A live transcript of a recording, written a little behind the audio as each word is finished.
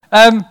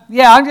I'm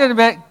going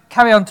to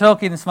carry on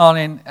talking this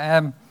morning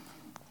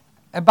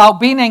about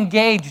being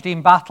engaged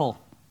in battle.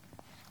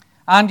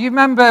 And you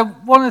remember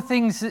one of the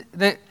things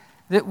that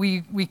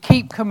we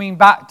keep coming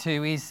back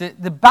to is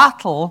that the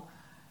battle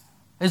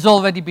has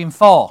already been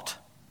fought.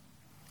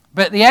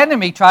 But the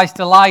enemy tries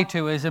to lie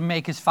to us and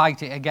make us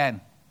fight it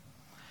again.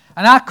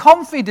 And our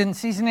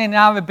confidence isn't in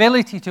our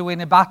ability to win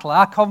a battle.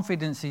 Our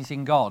confidence is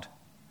in God.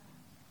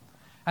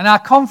 And our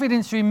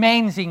confidence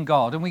remains in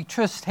God, and we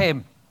trust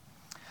Him.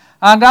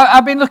 And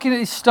I've been looking at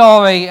this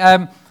story,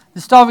 the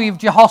story of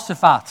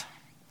Jehoshaphat.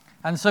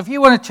 And so if you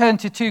want to turn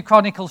to 2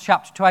 Chronicles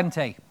chapter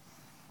 20.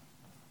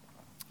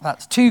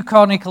 That's 2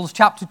 Chronicles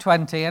chapter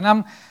 20. And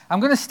I'm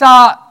going to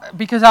start,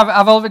 because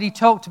I've already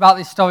talked about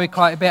this story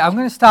quite a bit, I'm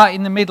going to start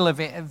in the middle of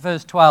it at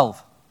verse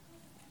 12.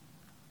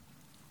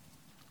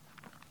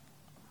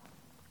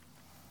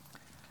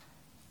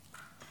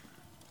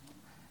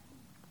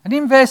 And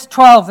in verse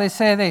 12 they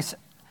say this,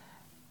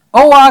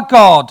 "O our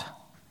God,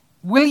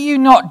 will you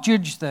not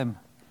judge them?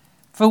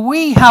 For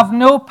we have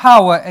no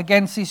power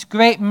against this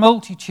great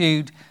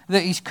multitude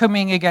that is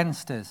coming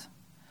against us.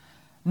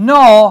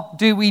 Nor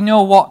do we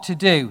know what to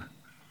do,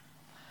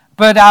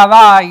 but our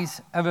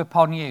eyes are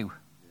upon you."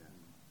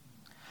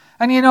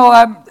 And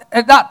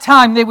at that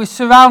time they were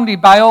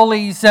surrounded by all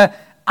these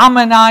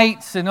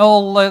Ammonites and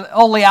all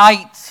the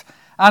ites,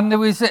 and there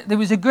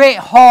was a great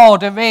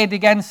horde arrayed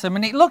against them,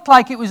 and it looked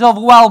like it was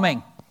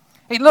overwhelming.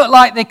 It looked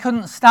like they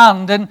couldn't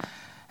stand, and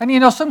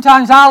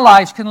sometimes our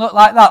lives can look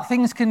like that.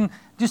 Things can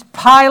just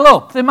pile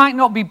up. There might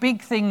not be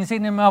big things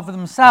in them of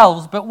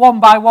themselves, but one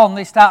by one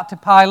they start to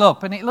pile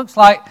up, and it looks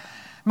like,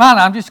 man,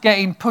 I'm just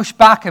getting pushed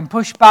back and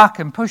pushed back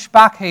and pushed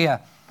back here.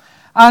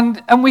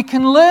 And we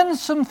can learn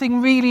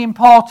something really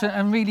important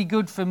and really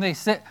good from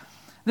this,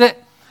 that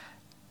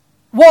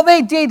what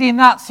they did in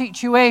that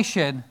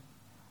situation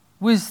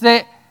was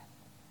that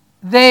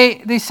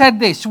they said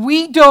this,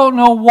 "We don't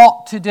know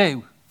what to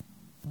do,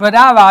 but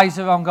our eyes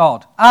are on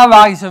God. Our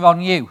eyes are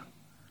on you."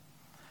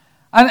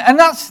 And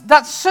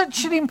that's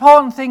such an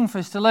important thing for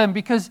us to learn,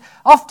 because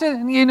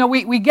often,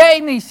 we get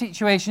in these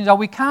situations or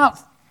we can't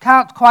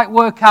quite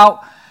work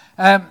out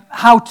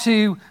how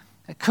to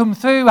come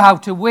through, how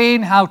to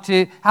win, how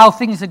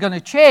things are going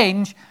to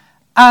change,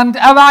 and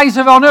our eyes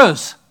are on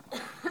us.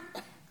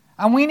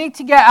 And we need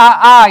to get our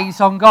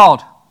eyes on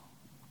God.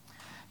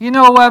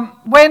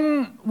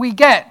 When we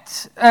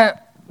get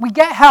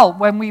help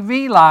when we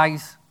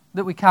realize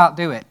that we can't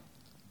do it.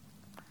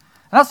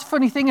 And that's the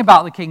funny thing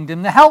about the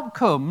kingdom. The help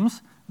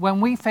comes when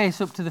we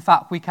face up to the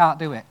fact we can't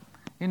do it.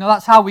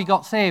 That's how we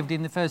got saved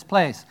in the first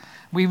place.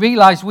 We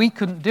realized we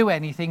couldn't do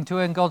anything to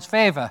earn God's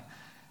favor,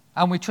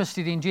 and we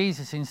trusted in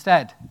Jesus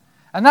instead.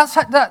 And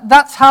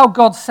that's how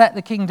God set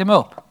the kingdom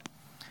up.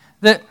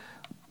 That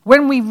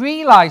when we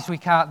realize we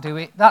can't do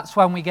it, that's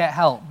when we get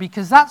help,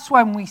 because that's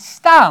when we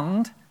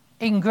stand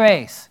in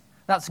grace.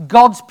 That's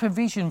God's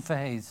provision for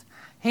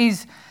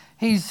his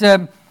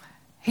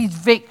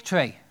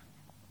victory.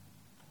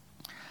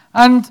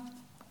 And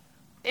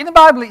in the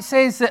Bible it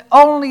says that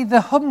only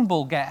the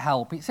humble get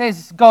help. It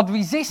says God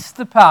resists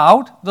the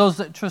proud, those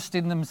that trust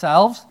in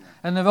themselves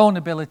and their own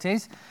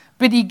abilities,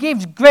 but He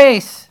gives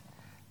grace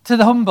to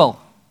the humble.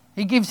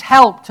 He gives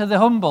help to the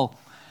humble.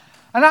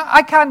 And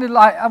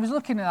I was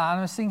looking at that and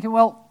I was thinking,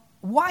 well,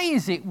 why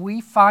is it we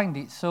find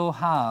it so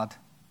hard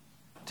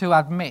to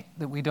admit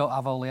that we don't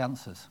have all the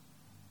answers?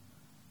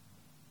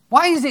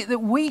 Why is it that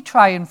we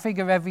try and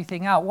figure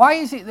everything out? Why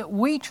is it that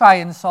we try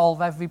and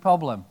solve every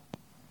problem?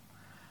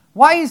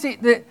 Why is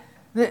it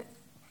that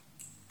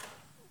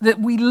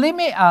we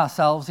limit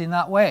ourselves in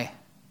that way?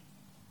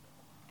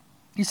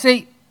 You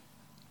see,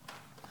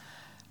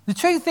 the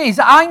truth is,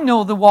 I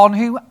know the one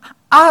who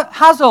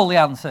has all the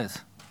answers,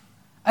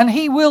 and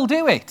He will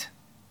do it.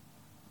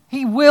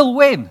 He will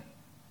win.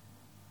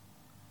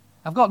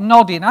 I've got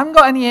nodding. I haven't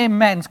got any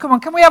amens. Come on,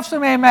 can we have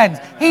some amens?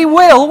 He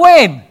will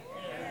win.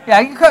 Yeah,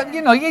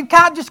 you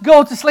can't just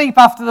go to sleep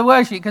after the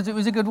worship because it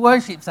was a good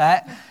worship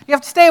set. You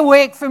have to stay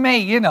awake for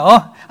me,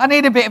 I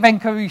need a bit of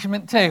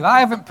encouragement too. I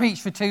haven't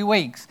preached for 2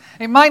 weeks.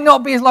 It might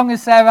not be as long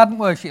as Sarah hadn't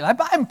worshipped,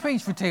 but I haven't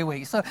preached for 2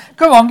 weeks. So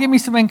come on, give me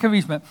some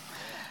encouragement.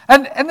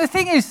 And the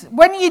thing is,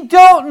 when you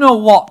don't know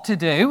what to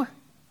do,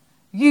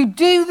 you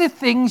do the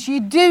things you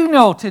do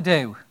know to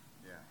do.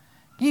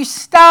 You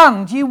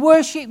stand, you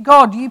worship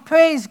God, you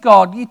praise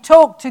God, you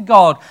talk to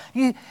God,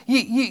 you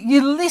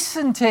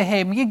listen to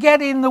Him, you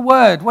get in the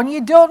Word. When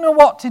you don't know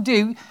what to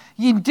do,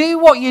 you do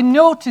what you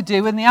know to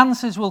do and the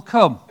answers will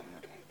come.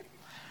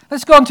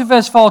 Let's go on to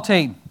verse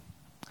 14.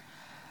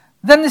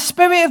 Then the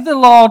Spirit of the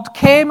Lord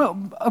came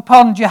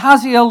upon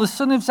Jehaziel, the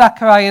son of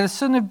Zechariah, the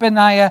son of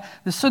Benaiah,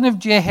 the son of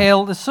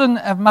Jehiel, the son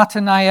of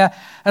Mattaniah,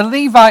 a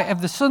Levite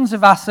of the sons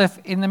of Asaph,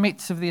 in the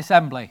midst of the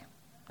assembly.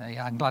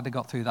 I'm glad I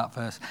got through that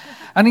verse.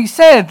 And he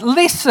said,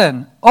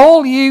 "Listen,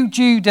 all you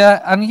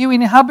Judah and you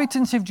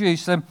inhabitants of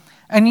Jerusalem,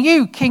 and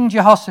you, King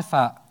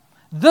Jehoshaphat.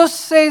 Thus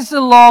says the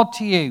Lord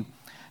to you,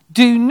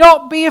 do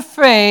not be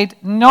afraid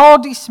nor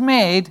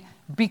dismayed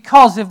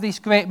because of this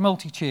great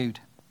multitude.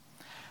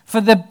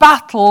 For the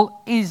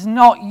battle is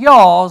not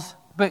yours,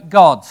 but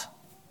God's.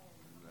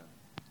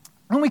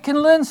 And we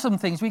can learn some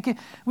things.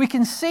 We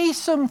can see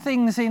some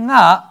things in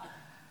that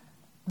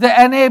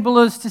enable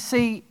us to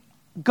see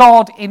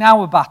God in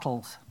our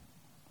battles.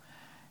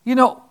 You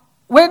know,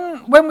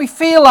 when we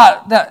feel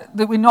that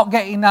we're not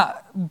getting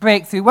that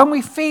breakthrough, when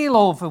we feel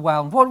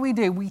overwhelmed, what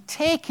do? We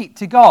take it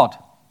to God.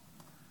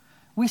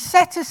 We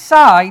set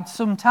aside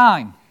some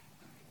time.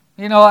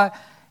 You know,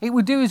 it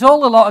would do us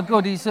all a lot of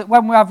good is that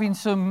when we're having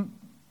some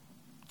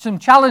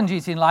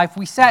challenges in life,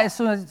 we set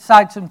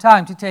aside some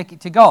time to take it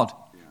to God.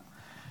 Yeah.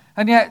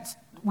 And yet,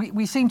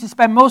 we seem to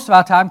spend most of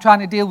our time trying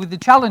to deal with the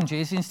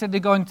challenges instead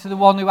of going to the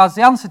one who has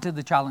the answer to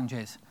the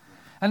challenges.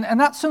 And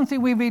that's something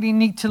we really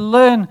need to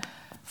learn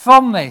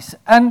from this.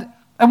 And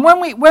when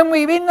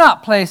we're in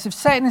that place of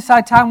setting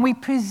aside time, we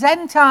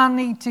present our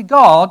need to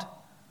God,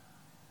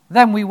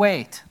 then we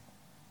wait.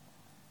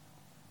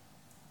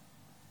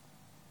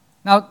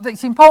 Now,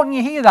 it's important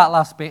you hear that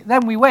last bit.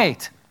 Then we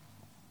wait.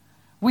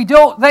 We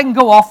don't then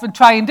go off and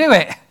try and do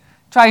it,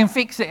 try and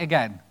fix it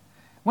again.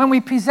 When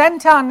we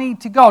present our need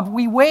to God,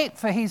 we wait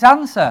for his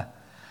answer.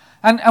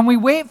 And we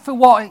wait for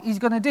what he's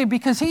going to do,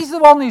 because he's the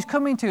one who's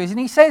coming to us. And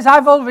he says,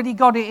 I've already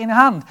got it in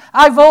hand.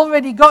 I've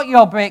already got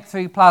your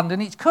breakthrough planned,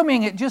 and it's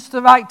coming at just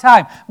the right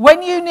time.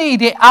 When you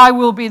need it, I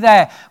will be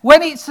there.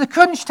 When it's the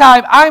crunch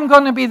time, I'm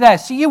going to be there.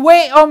 So you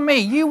wait on me.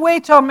 You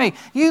wait on me.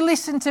 You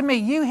listen to me.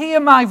 You hear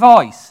my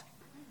voice.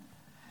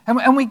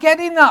 And we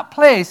get in that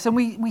place, and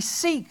we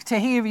seek to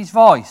hear his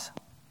voice.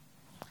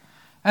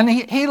 And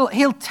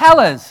he'll tell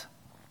us,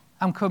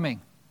 I'm coming.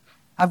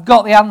 I've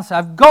got the answer.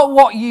 I've got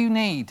what you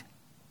need.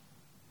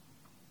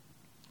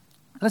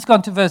 Let's go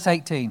on to verse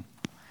 18.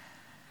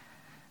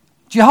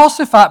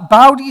 Jehoshaphat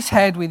bowed his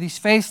head with his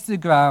face to the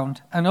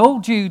ground, and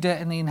all Judah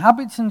and the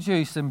inhabitants of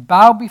Jerusalem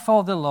bowed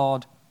before the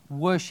Lord,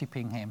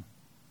 worshipping him.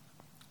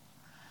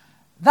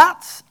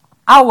 That's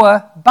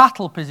our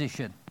battle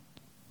position.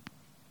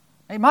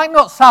 It might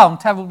not sound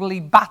terribly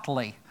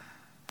battly,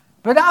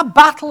 but our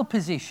battle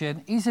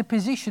position is a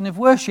position of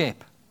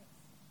worship.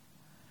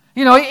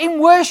 You know,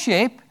 in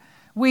worship,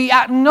 we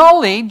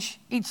acknowledge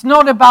it's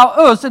not about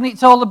us and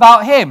it's all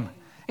about him.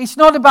 It's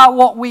not about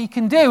what we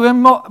can do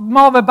and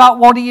more about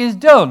what he has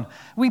done.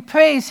 We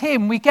praise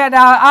him. We get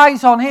our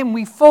eyes on him.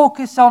 We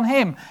focus on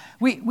him.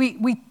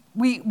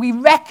 We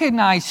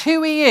recognize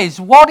who he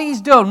is, what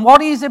he's done,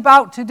 what he's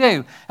about to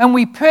do. And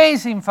we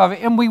praise him for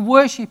it and we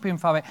worship him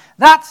for it.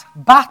 That's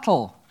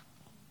battle.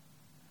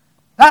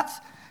 That's,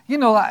 you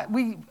know, I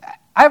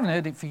haven't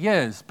heard it for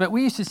years, but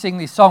we used to sing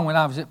this song when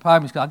I was at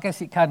primary school. I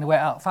guess it kind of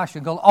went out of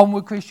fashion, called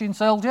Onward Christian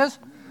Soldiers.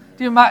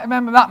 Do you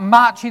remember that?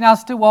 Marching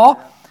as to war.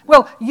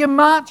 Well, you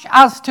march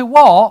as to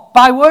war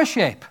by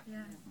worship. Yeah.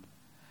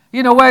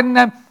 You know,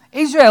 when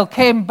Israel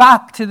came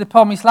back to the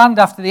promised land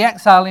after the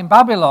exile in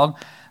Babylon,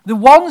 the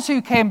ones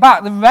who came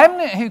back, the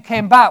remnant who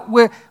came back,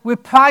 were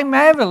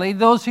primarily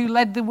those who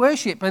led the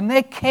worship, and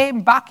they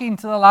came back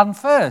into the land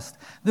first.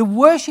 The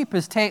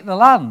worshippers take the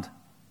land.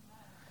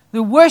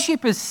 The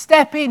worshippers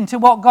step into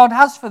what God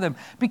has for them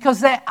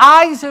because their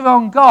eyes are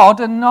on God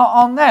and not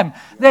on them.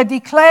 They're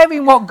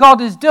declaring what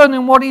God has done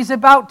and what he's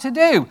about to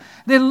do.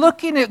 They're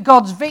looking at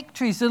God's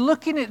victories. They're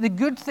looking at the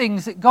good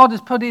things that God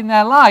has put in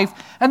their life,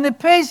 and they're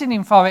praising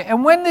him for it.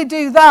 And when they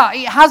do that,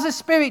 it has a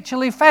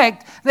spiritual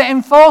effect that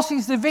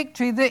enforces the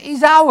victory that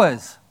is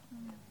ours.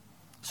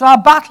 So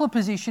our battle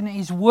position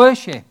is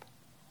worship.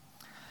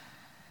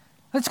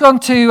 Let's go on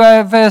to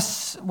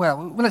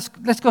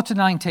let's go to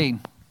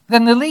 19.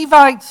 Then the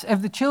Levites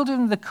of the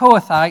children of the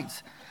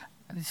Kohathites,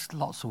 this is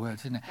lots of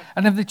words, isn't it?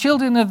 And of the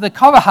children of the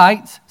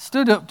Korahites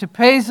stood up to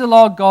praise the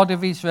Lord God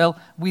of Israel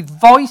with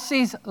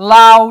voices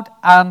loud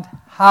and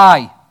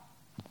high.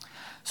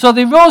 So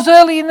they rose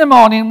early in the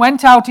morning,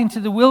 went out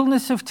into the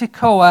wilderness of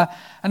Tekoa,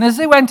 and as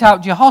they went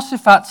out,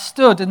 Jehoshaphat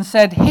stood and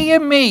said, Hear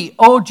me,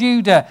 O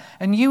Judah,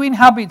 and you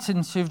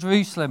inhabitants of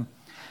Jerusalem.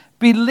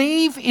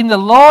 Believe in the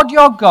Lord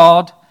your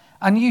God,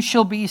 and you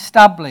shall be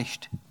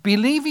established.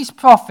 Believe his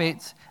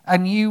prophets,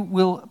 and you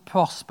will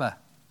prosper.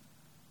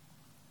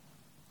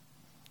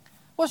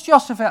 What's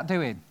Jehoshaphat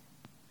doing?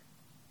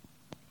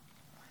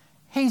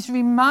 He's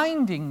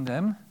reminding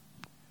them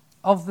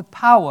of the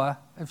power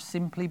of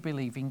simply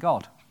believing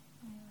God.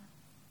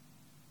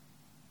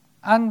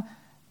 And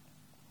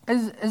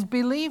as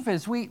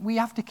believers, we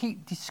have to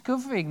keep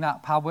discovering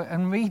that power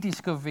and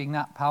rediscovering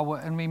that power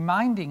and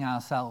reminding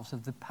ourselves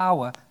of the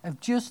power of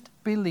just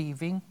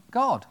believing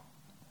God.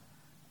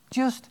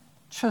 Just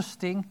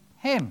trusting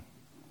him.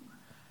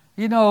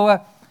 You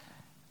know,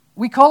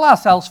 we call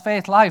ourselves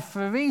Faith Life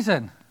for a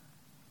reason.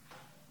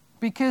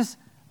 Because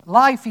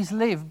life is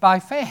lived by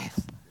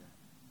faith.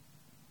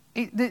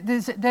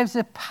 There's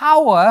a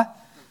power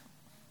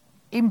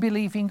in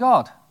believing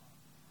God.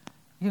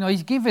 You know,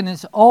 he's given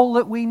us all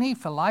that we need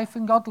for life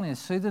and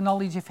godliness through the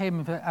knowledge of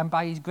him and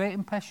by his great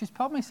and precious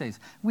promises.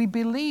 We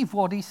believe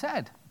what he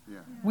said. Yeah.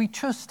 We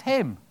trust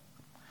him.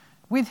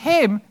 With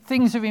him,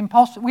 things are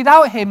impossible.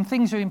 Without him,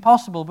 things are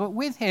impossible. But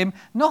with him,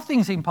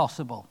 nothing's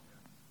impossible.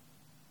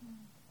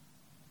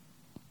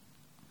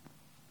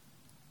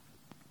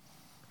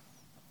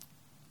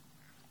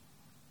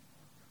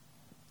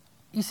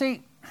 You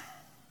see,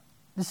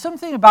 there's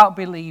something about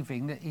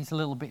believing that is a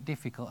little bit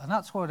difficult, and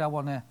that's what I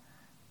want to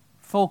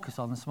focus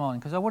on this morning,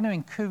 because I want to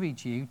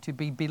encourage you to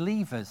be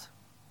believers.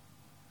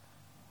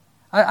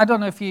 I don't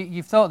know if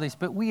you've thought this,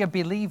 but we are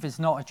believers,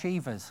 not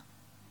achievers.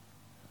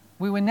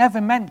 We were never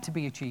meant to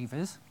be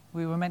achievers.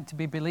 We were meant to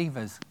be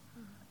believers.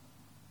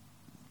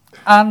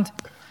 And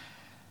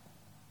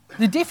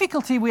the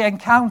difficulty we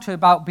encounter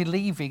about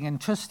believing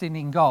and trusting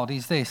in God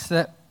is this,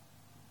 that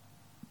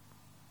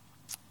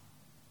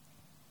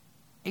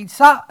it's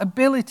that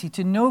ability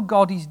to know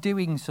God is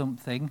doing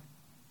something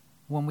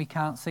when we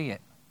can't see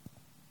it.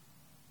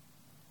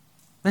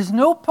 There's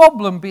no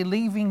problem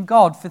believing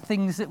God for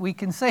things that we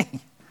can see.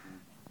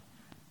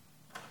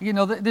 You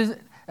know,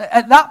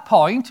 at that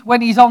point,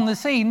 when he's on the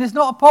scene, there's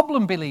not a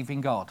problem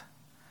believing God.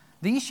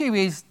 The issue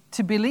is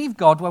to believe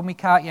God when we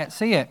can't yet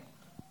see it.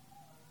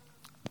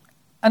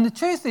 And the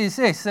truth is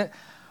this, that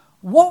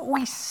what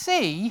we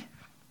see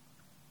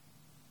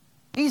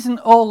isn't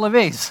all there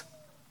is.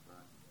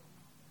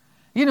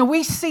 You know,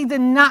 we see the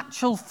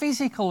natural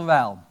physical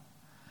realm,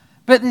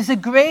 but there's a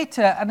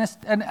greater and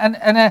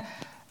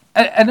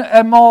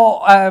a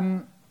more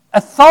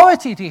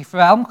authoritative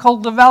realm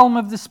called the realm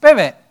of the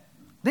Spirit.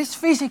 This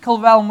physical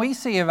realm we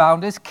see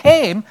around us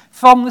came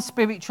from the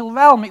spiritual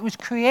realm. It was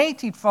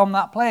created from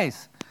that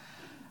place.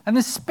 And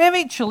the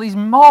spiritual is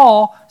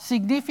more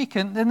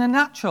significant than the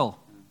natural.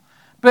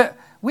 But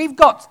we've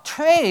got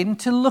trained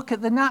to look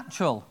at the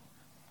natural.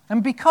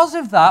 And because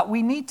of that,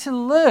 we need to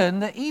learn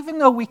that even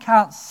though we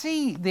can't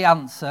see the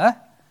answer,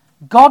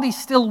 God is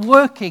still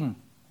working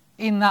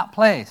in that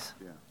place.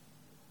 Yeah.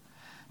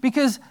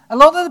 Because a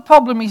lot of the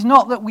problem is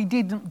not that we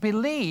didn't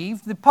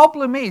believe. The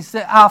problem is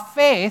that our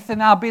faith and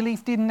our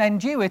belief didn't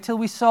endure till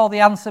we saw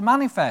the answer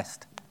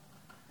manifest.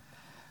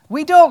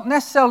 We don't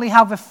necessarily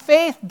have a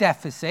faith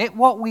deficit.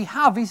 What we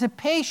have is a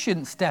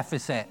patience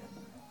deficit.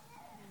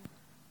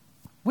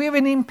 We're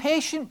an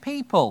impatient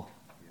people.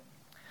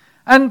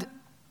 And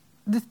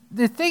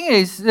the thing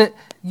is that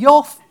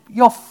your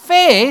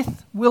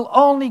faith will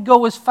only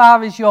go as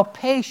far as your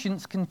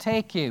patience can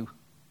take you.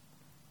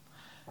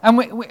 And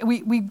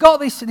we've got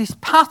this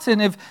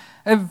pattern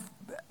of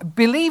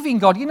believing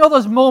God. You know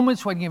those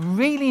moments when you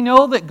really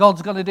know that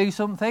God's going to do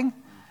something?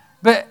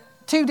 But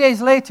 2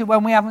 days later,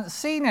 when we haven't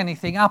seen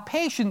anything, our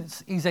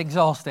patience is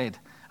exhausted.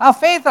 Our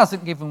faith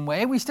hasn't given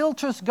way. We still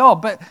trust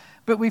God, but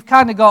we've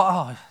kind of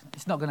got,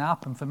 it's not going to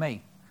happen for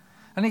me.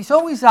 And it's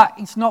always that,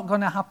 it's not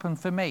going to happen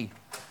for me.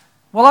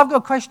 Well, I've got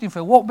a question for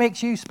you. What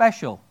makes you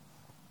special?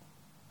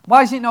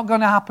 Why is it not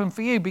going to happen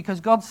for you? Because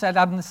God said,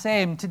 I'm the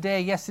same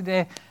today,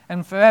 yesterday,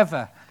 and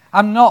forever.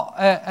 I'm not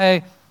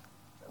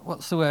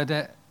what's the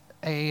word?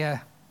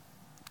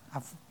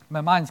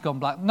 My mind's gone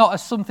blank. Not a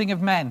something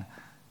of men.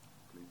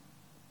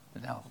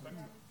 No.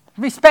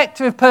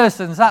 Respecter of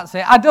persons, that's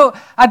it. I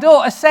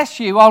don't assess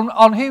you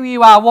on who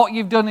you are, what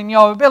you've done, and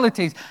your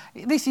abilities.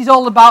 This is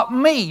all about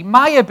me,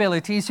 my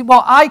abilities,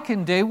 what I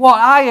can do, what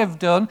I have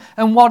done,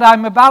 and what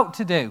I'm about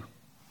to do.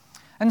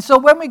 And so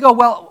when we go,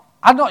 well,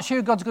 I'm not sure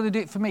God's going to do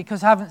it for me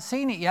because I haven't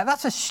seen it yet,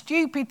 that's a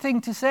stupid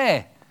thing to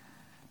say.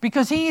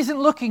 Because he isn't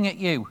looking at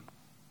you.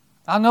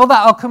 I know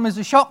that'll come as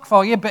a shock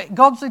for you, but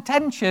God's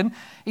attention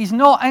is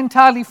not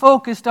entirely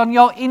focused on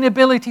your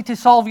inability to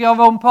solve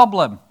your own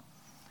problem.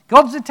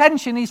 God's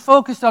attention is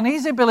focused on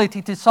his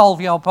ability to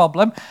solve your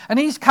problem, and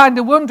he's kind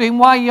of wondering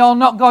why you're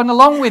not going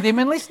along with him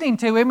and listening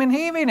to him and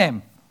hearing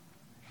him.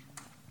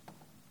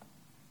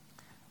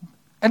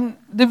 And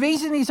the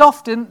reason is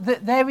often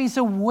that there is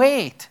a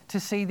wait to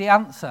see the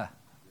answer.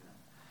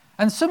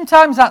 And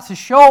sometimes that's a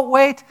short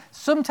wait,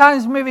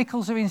 sometimes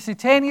miracles are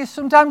instantaneous,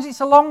 sometimes it's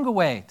a longer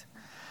wait.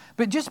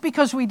 But just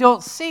because we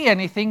don't see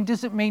anything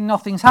doesn't mean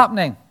nothing's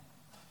happening.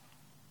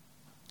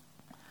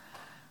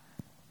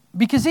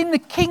 Because in the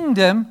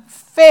kingdom,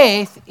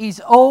 faith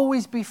is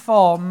always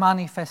before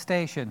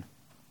manifestation.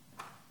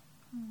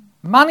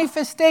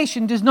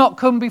 Manifestation does not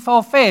come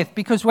before faith,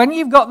 because when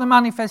you've got the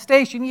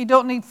manifestation, you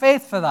don't need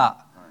faith for that.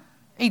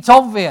 It's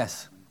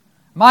obvious.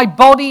 My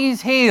body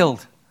is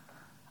healed.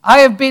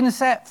 I have been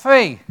set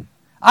free.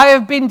 I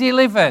have been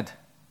delivered.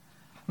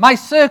 My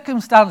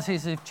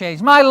circumstances have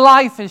changed. My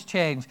life has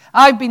changed.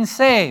 I've been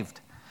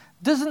saved.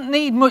 Doesn't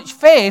need much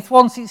faith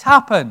once it's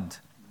happened.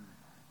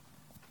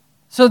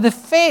 So the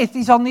faith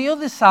is on the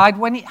other side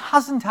when it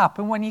hasn't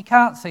happened, when you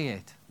can't see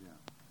it.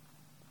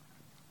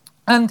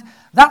 And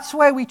that's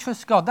where we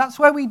trust God. That's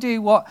where we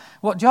do what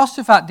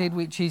Jehoshaphat did,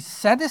 which is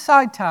set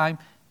aside time,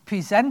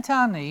 present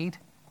our need,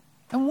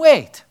 and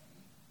wait.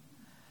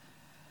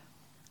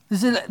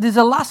 There's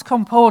a last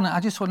component I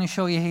just want to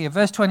show you here.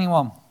 Verse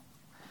 21.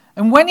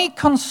 And when he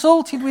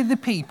consulted with the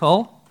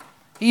people,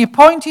 he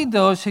appointed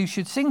those who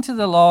should sing to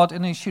the Lord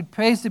and who should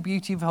praise the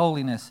beauty of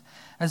holiness,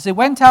 as they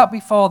went out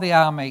before the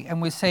army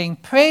and were saying,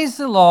 Praise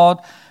the Lord,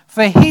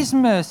 for his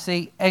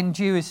mercy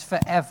endures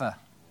forever.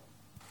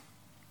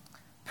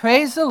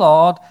 Praise the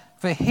Lord,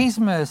 for his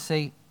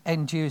mercy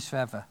endures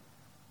forever.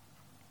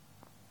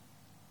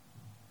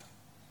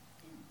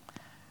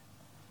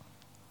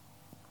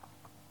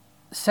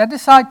 Set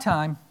aside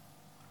time,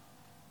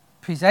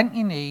 present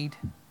your need,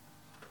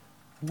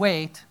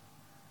 wait,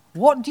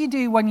 what do you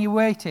do when you're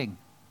waiting?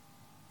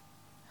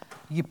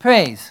 You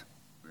praise.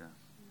 Yeah.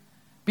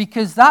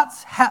 Because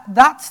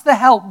that's the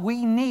help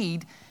we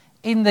need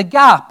in the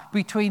gap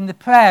between the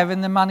prayer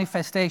and the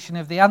manifestation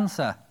of the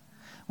answer.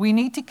 We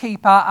need to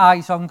keep our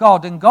eyes on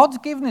God. And God's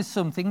given us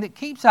something that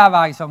keeps our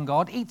eyes on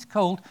God. It's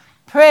called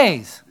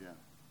praise. Yeah.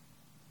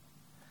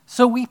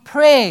 So we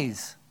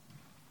praise.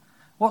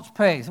 What's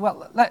praise?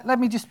 Well, let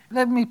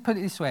me put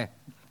it this way.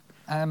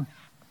 How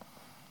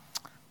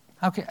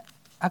can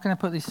I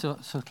put this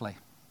subtly?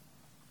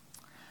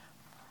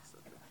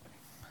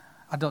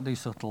 I don't do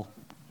subtle.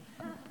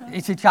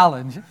 It's a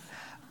challenge.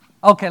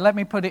 Okay, let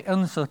me put it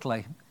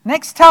unsubtly.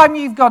 Next time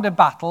you've got a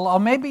battle, or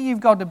maybe you've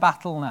got a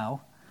battle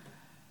now,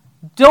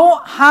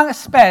 don't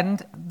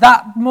spend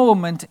that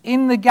moment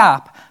in the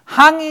gap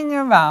hanging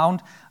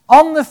around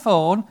on the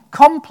phone,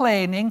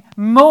 complaining,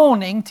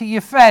 moaning to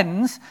your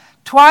friends,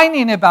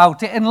 twining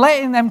about it and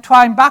letting them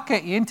twine back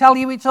at you and tell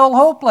you it's all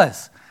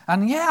hopeless.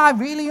 And yeah, I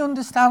really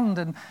understand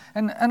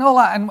and all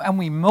that. And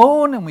we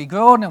moan and we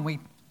groan and we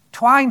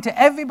twine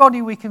to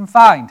everybody we can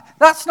find.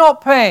 That's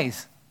not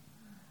praise.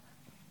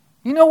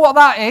 You know what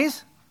that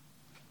is?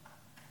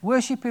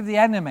 Worship of the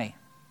enemy.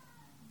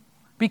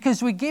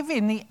 Because we're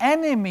giving the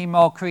enemy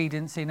more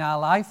credence in our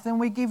life than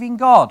we're giving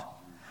God.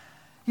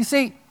 You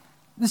see,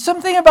 there's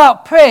something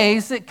about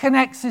praise that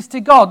connects us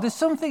to God. There's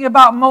something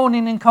about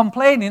moaning and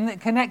complaining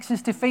that connects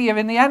us to fear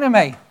in the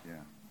enemy. Yeah.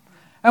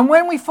 And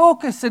when we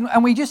focus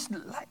and we just,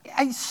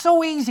 it's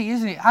so easy,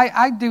 isn't it?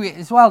 I do it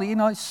as well. You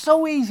know, it's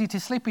so easy to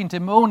slip into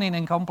moaning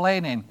and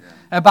complaining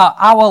about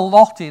our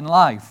lot in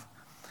life.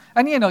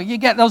 And, you know, you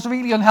get those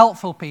really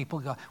unhelpful people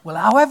go, well,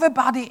 however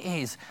bad it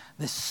is,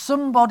 there's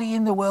somebody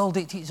in the world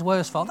it's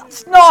worse for.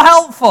 That's not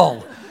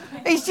helpful.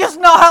 It's just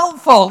not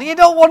helpful. You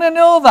don't want to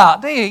know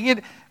that, do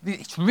you?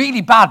 It's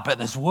really bad, but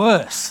there's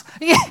worse.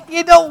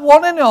 You don't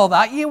want to know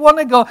that. You want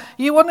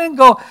to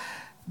go,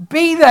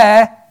 be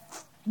there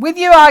with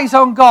your eyes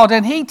on God,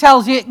 and he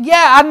tells you,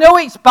 yeah, I know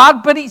it's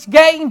bad, but it's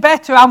getting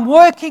better. I'm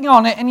working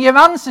on it, and your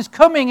answer's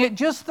coming at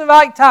just the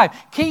right time.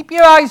 Keep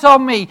your eyes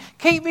on me.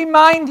 Keep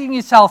reminding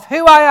yourself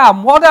who I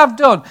am, what I've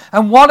done,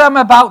 and what I'm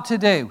about to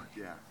do.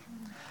 Yeah.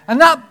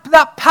 And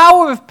that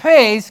power of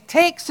praise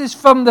takes us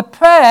from the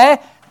prayer,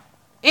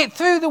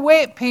 through the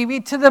wait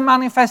period, to the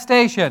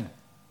manifestation.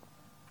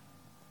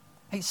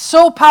 It's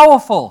so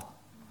powerful.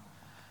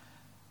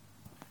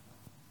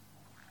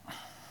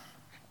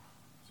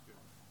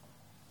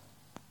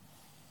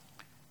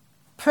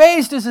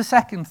 Praise does a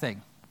second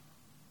thing.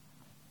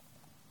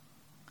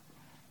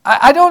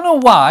 I don't know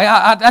why.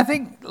 I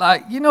think,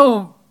 like, you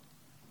know,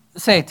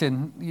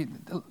 Satan,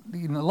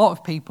 you know, a lot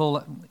of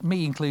people,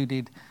 me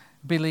included,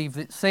 believe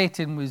that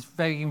Satan was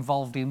very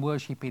involved in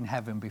worshipping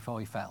heaven before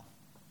he fell.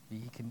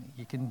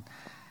 You can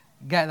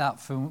get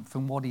that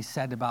from what is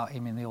said about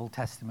him in the Old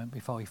Testament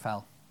before he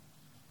fell.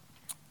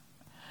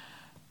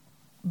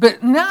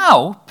 But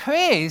now,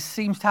 praise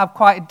seems to have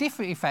quite a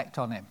different effect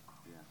on him.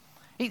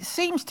 It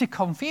seems to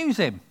confuse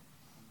him.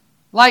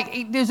 Like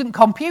it doesn't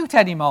compute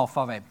anymore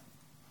for him.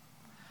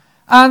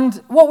 And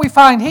what we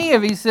find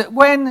here is that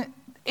when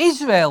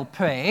Israel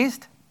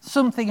praised,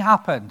 something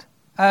happened.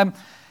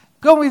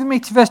 Go with me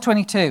to verse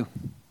 22.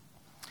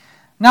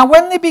 Now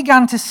when they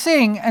began to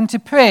sing and to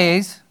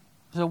praise,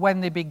 so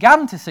when they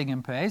began to sing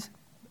and praise,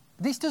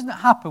 this doesn't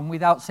happen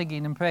without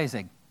singing and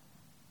praising.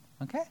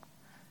 Okay?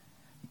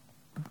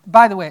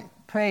 By the way,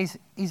 praise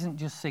isn't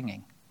just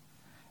singing.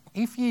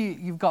 If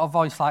you've got a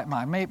voice like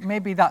mine,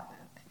 maybe that,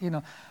 you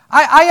know,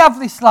 I have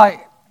this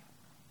like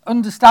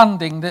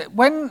understanding that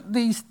when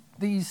these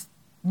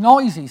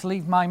noises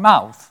leave my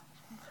mouth,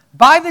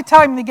 by the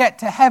time they get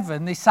to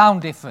heaven, they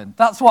sound different.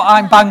 That's what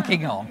I'm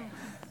banking on.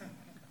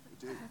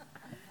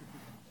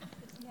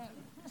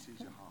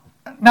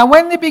 Now,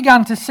 when they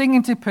began to sing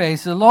and to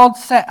praise, the Lord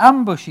set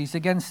ambushes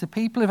against the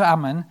people of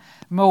Ammon,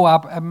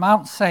 Moab, and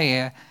Mount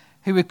Seir,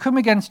 who had come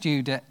against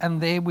Judah,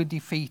 and they were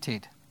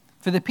defeated.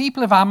 For the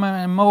people of Ammon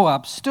and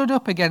Moab stood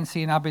up against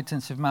the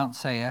inhabitants of Mount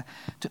Seir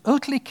to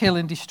utterly kill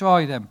and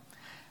destroy them.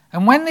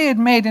 And when they had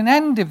made an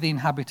end of the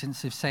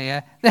inhabitants of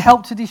Seir, they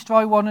helped to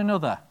destroy one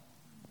another.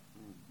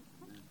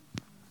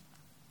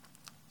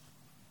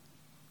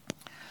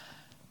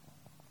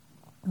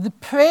 The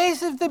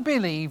praise of the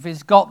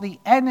believers got the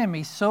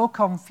enemy so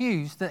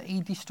confused that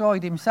he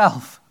destroyed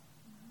himself.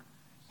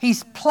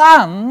 His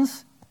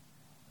plans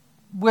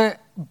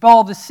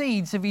bore the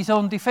seeds of his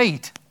own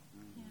defeat.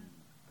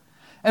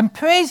 And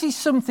praise is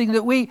something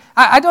that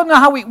I don't know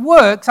how it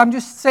works, I'm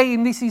just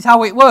saying this is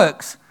how it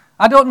works.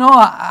 I don't know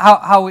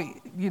how it,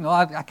 you know,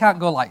 I can't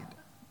go like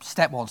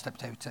step 1, step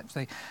 2, step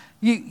 3.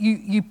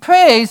 You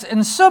praise,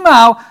 and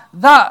somehow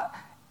that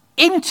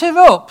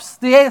interrupts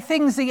the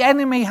things the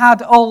enemy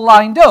had all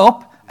lined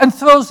up and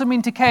throws them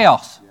into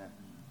chaos. Yeah.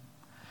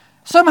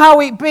 Somehow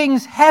it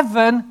brings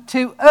heaven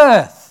to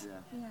earth.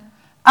 Yeah.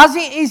 As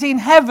it is in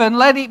heaven,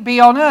 let it be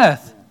on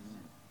earth.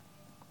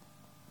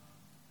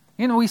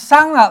 You know, we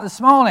sang that this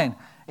morning.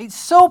 It's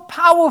so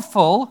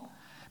powerful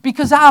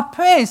because our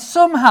praise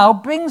somehow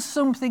brings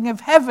something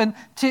of heaven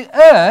to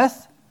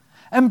earth,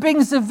 and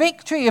brings the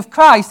victory of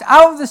Christ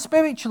out of the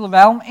spiritual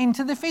realm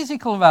into the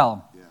physical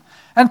realm. Yeah.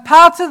 And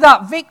part of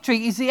that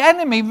victory is the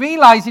enemy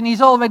realizing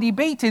he's already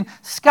beaten,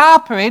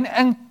 scarpering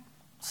and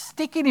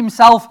sticking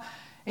himself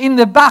in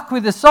the back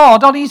with a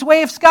sword on his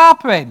way of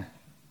scarpering.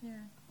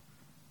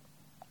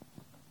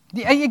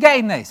 Yeah. Are you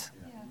getting this?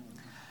 Yeah.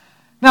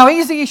 Now,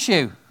 here's the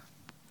issue.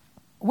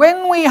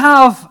 When we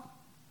have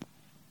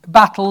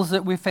battles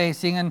that we're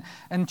facing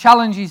and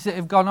challenges that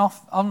have gone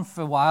on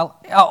for a while,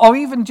 or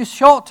even just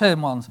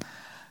short-term ones,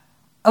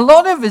 a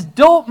lot of us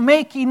don't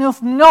make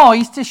enough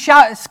noise to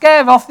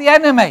scare off the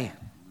enemy.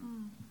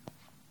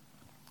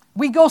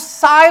 We go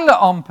silent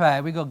on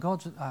prayer. We go,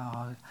 God,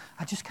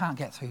 I just can't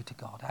get through to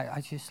God.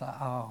 I just like,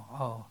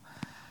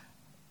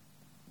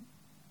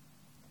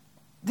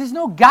 There's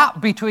no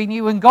gap between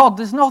you and God.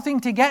 There's nothing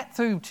to get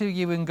through to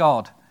you and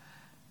God.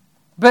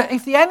 But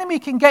if the enemy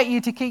can get you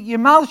to keep your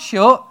mouth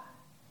shut,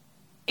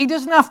 he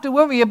doesn't have to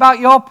worry about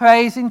your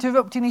prayers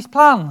interrupting his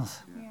plans.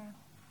 Yeah.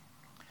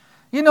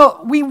 You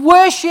know, we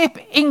worship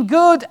in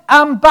good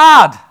and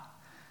bad.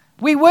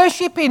 We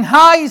worship in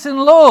highs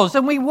and lows,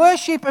 and we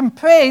worship and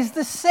praise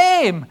the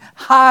same,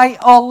 high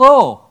or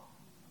low.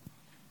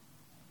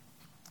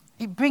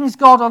 It brings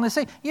God on the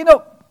same. You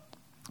know,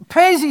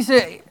 praise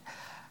is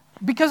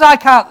because I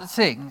can't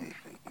sing.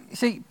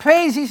 See,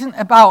 praise isn't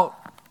about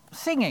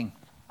singing.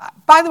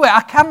 By the way,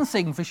 I can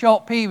sing for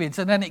short periods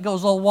and then it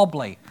goes all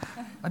wobbly.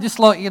 I just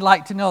thought you'd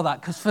like to know that,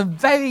 because for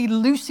very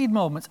lucid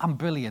moments, I'm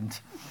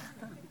brilliant.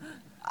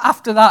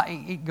 After that,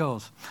 it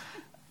goes.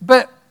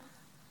 But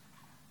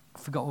I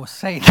forgot what I was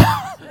saying.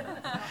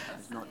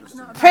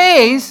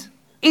 Praise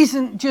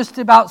isn't just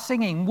about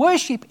singing.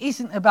 Worship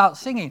isn't about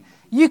singing.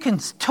 You can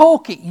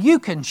talk it, you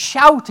can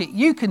shout it,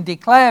 you can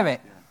declare it.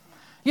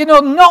 You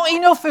know, not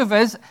enough of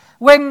us,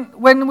 when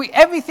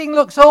everything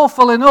looks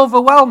awful and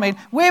overwhelming,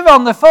 we're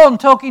on the phone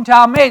talking to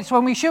our mates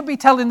when we should be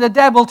telling the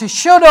devil to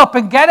shut up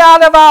and get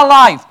out of our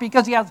life,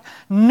 because he has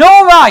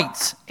no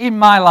rights in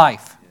my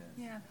life.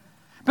 Yeah.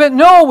 But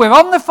no, we're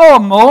on the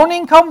phone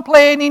moaning,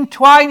 complaining,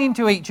 twining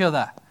to each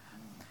other.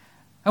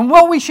 And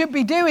what we should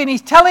be doing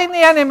is telling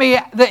the enemy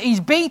that he's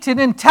beaten,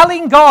 and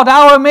telling God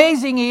how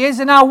amazing he is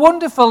and how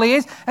wonderful he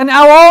is and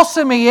how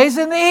awesome he is,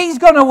 and that he's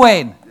going to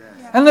win.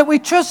 Yeah. And that we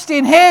trust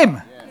in him.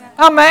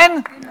 Yeah.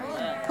 Amen.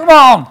 Come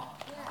on.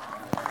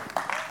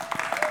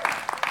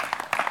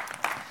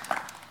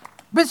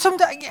 But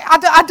sometimes,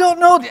 I don't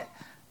know.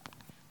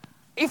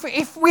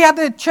 If we had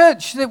a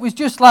church that was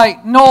just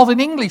like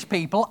Northern English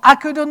people, I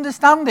could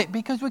understand it,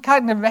 because we're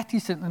kind of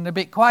reticent and a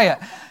bit quiet.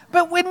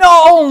 But we're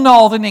not all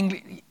Northern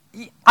English.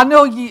 I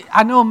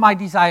know my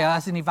desire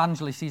as an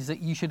evangelist is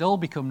that you should all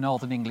become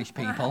Northern English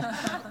people.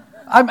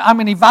 I'm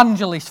an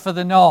evangelist for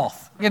the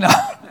North, you know.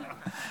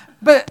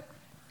 But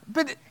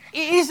it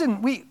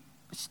isn't.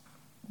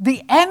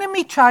 The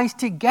enemy tries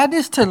to get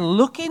us to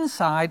look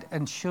inside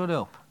and shut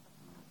up,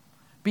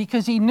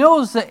 because he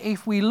knows that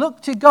if we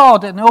look to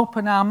God and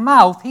open our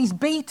mouth, he's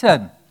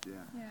beaten. Yeah.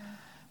 Yeah.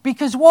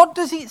 Because what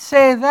does it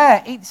say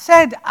there? It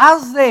said,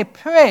 as they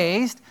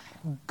praised,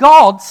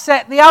 God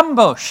set the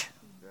ambush.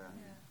 Yeah.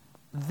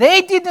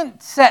 They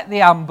didn't set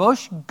the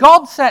ambush.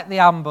 God set the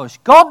ambush.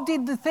 God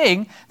did the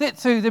thing that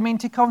threw them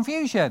into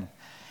confusion.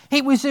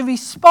 It was a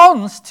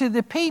response to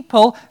the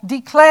people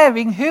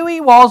declaring who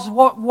he was,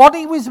 what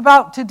he was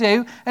about to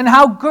do, and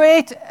how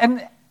great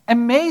and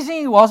amazing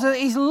he was, that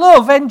his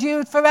love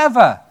endured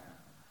forever.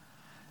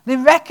 They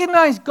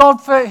recognized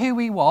God for who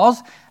he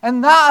was,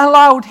 and that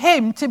allowed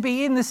him to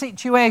be in the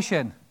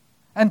situation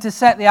and to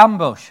set the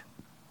ambush.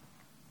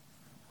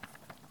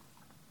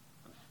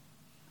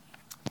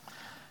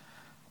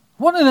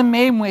 One of the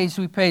main ways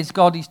we praise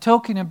God is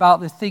talking about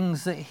the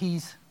things that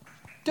he's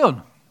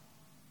done.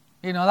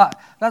 You know,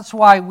 that's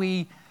why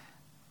we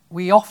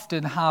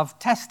often have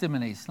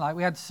testimonies. Like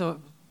we had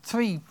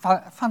 3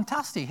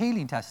 fantastic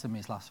healing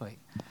testimonies last week.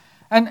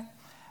 And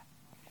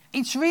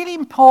it's really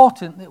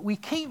important that we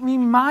keep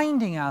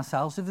reminding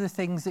ourselves of the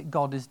things that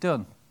God has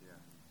done. Yeah.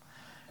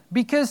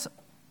 Because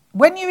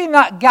when you're in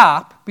that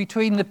gap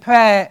between the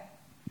prayer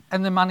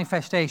and the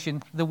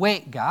manifestation, the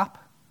wait gap,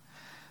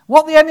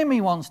 what the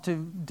enemy wants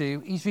to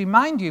do is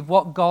remind you of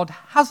what God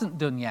hasn't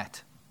done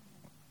yet.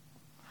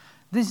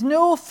 There's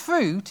no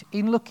fruit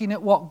in looking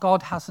at what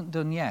God hasn't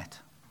done yet.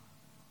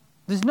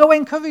 There's no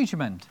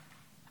encouragement.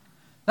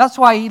 That's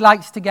why he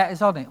likes to get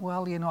us on it.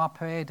 Well, you know, I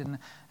prayed and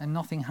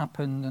nothing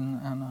happened. I'm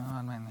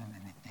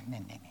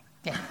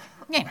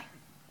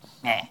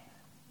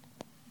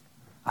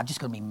just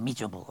going to be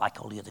miserable like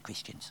all the other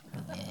Christians.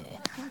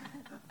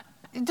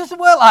 It doesn't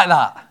work like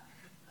that.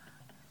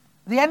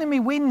 The enemy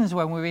wins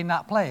when we're in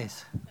that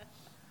place.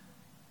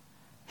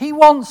 He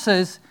wants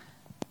us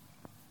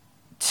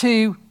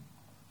to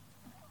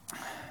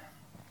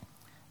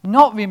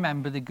not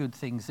remember the good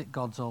things that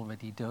God's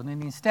already done,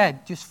 and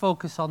instead just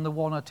focus on the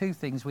 1 or 2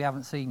 things we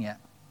haven't seen yet.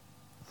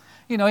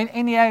 You know,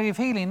 in the area of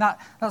healing,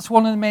 that's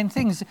one of the main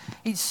things.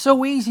 It's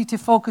so easy to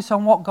focus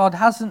on what God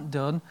hasn't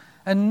done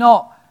and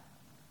not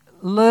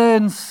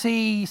learn,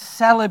 see,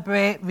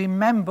 celebrate,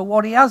 remember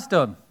what he has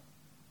done.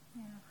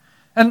 Yeah.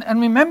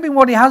 And remembering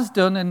what he has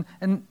done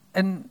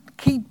and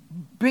keep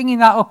bringing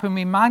that up and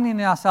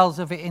reminding ourselves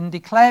of it and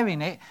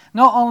declaring it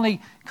not only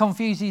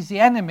confuses the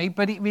enemy,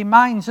 but it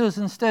reminds us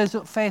and stirs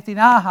up faith in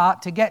our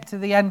heart to get to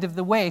the end of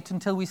the wait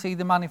until we see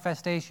the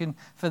manifestation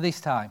for this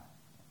time.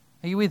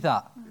 Are you with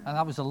that? And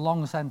that was a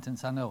long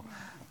sentence, I know.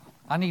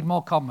 I need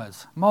more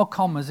commas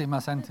in my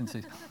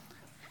sentences.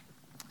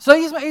 So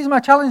here's my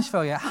challenge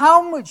for you.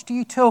 How much do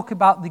you talk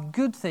about the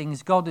good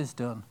things God has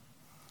done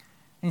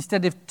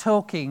instead of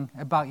talking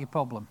about your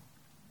problem?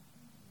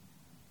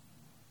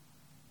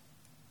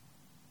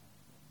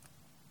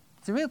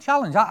 It's a real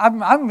challenge.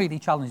 I'm really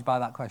challenged by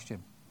that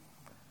question.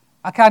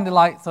 I kind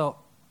of thought,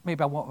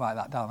 maybe I won't write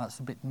that down, that's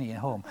a bit near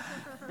home.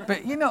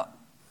 But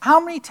how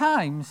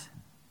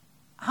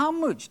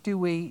much do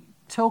we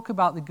talk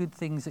about the good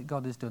things that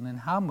God has done and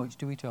how much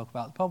do we talk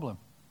about the problem?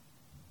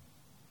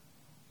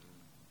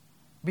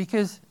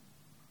 Because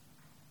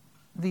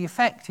the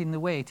effect in the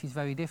wait is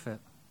very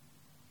different.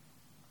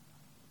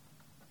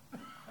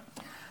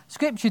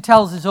 Scripture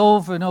tells us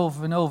over and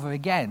over and over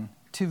again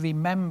to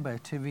remember,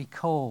 to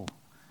recall.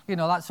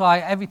 That's why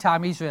every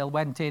time Israel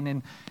went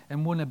in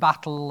and won a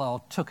battle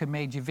or took a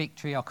major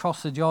victory or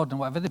crossed the Jordan or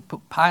whatever, they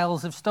put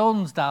piles of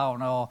stones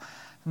down or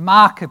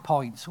marker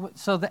points.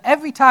 So that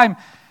every time,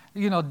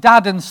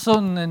 dad and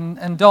son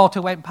and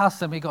daughter went past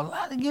them, we go,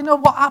 you know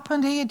what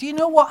happened here? Do you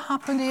know what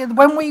happened here?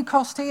 When we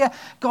crossed here,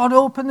 God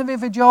opened the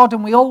River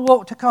Jordan. We all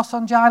walked across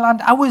on dry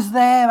land. I was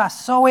there. I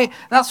saw it.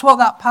 That's what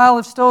that pile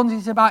of stones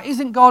is about.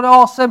 Isn't God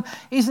awesome?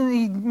 Isn't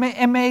he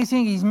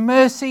amazing? His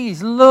mercy,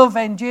 his love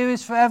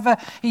endures forever.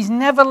 He's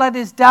never let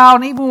us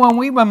down. Even when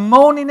we were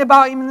moaning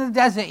about him in the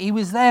desert, he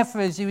was there for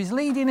us. He was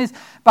leading us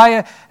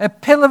by a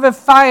pillar of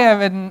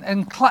fire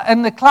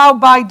and the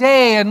cloud by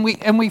day, and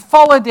we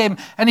followed him,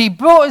 and he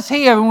brought us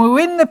here, and we're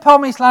in the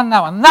promised land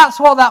now, and that's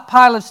what that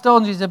pile of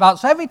stones is about.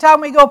 So every time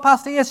we go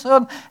past here,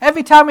 son,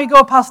 every time we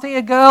go past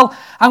here, girl,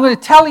 I'm going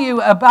to tell you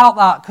about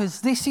that,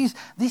 because this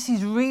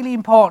is really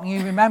important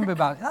you remember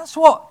about it. That's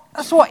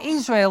what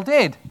Israel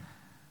did.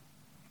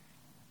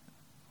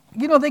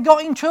 They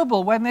got in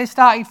trouble when they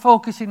started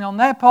focusing on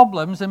their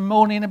problems and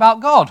moaning about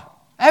God.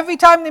 Every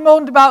time they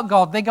moaned about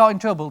God, they got in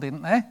trouble,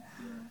 didn't they?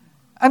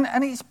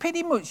 And it's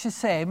pretty much the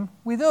same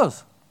with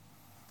us.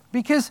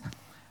 Because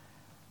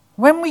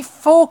when we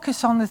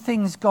focus on the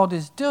things God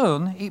has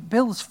done, it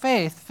builds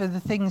faith for the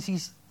things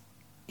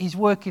he's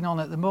working on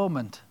at the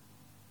moment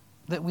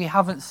that we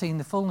haven't seen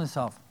the fullness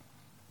of.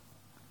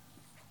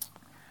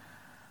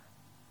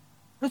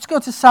 Let's go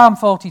to Psalm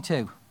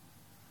 42.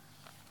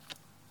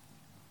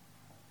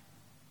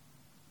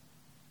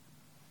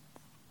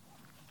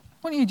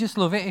 Wouldn't you just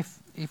love it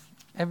if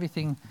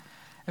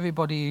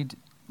everybody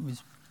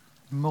was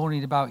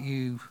moaning about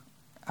you,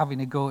 having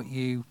a go at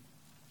you,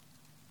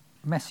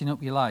 messing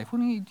up your life?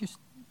 Wouldn't you just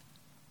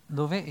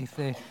love it if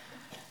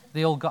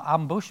they all got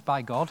ambushed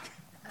by God?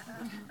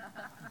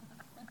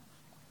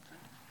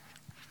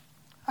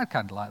 I'd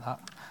kind of like that.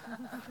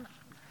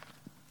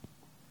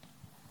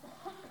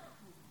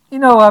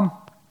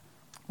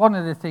 One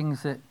of the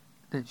things that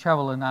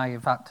Cheryl and I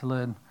have had to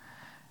learn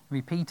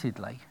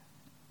repeatedly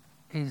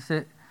is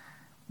that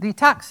the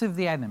attacks of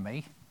the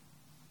enemy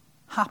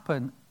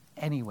happen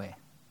anyway.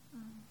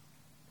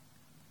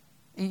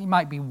 It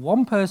might be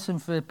one person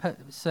for a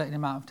certain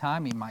amount of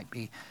time. It might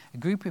be a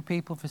group of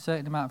people for a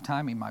certain amount of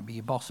time. It might be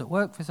your boss at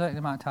work for a certain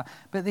amount of time.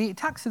 But the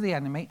attacks of the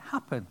enemy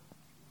happen.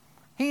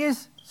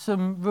 Here's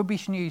some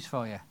rubbish news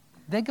for you.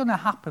 They're going to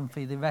happen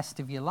for the rest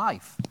of your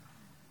life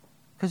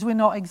because we're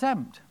not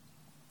exempt.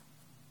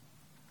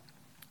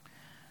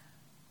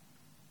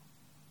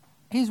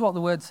 Here's what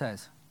the word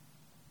says.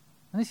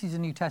 And this is a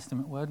New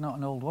Testament word, not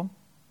an old one.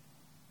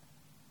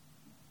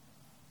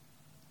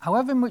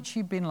 However much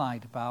you've been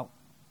lied about,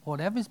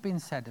 whatever's been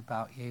said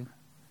about you,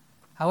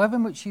 however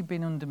much you've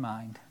been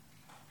undermined,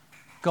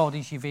 God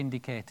is your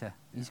vindicator.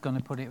 He's going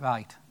to put it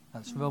right.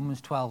 That's Romans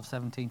 12,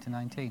 17 to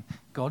 19.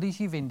 God is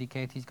your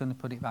vindicator. He's going to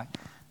put it right.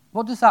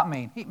 What does that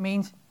mean? It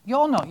means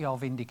you're not your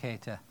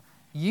vindicator.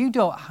 You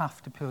don't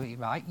have to put it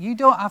right. You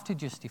don't have to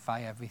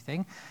justify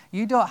everything.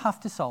 You don't have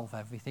to solve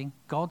everything.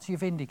 God's your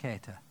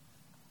vindicator.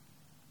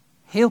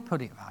 He'll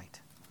put it right.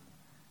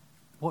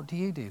 What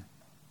do?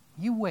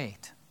 You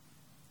wait.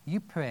 You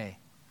pray.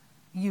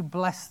 You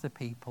bless the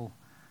people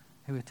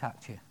who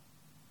attacked you,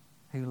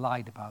 who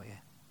lied about you.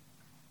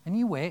 And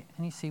you wait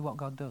and you see what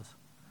God does.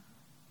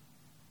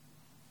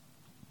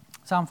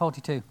 Psalm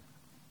 42,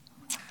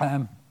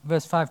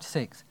 verse 5 to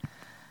 6.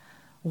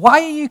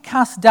 Why are you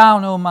cast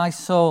down, O my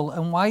soul,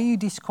 and why are you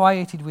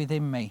disquieted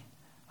within me?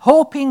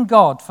 Hope in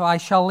God, for I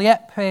shall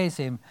yet praise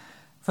him,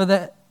 for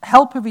the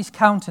help of his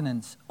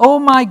countenance. O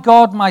my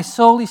God, my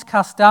soul is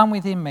cast down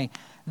within me.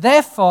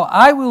 Therefore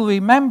I will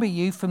remember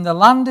you from the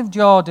land of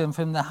Jordan,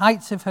 from the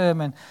heights of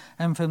Hermon,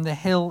 and from the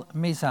hill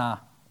Mizar.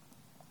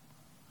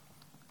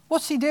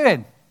 What's he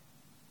doing?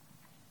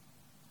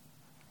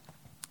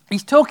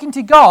 He's talking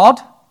to God,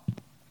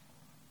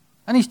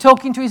 and he's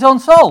talking to his own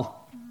soul.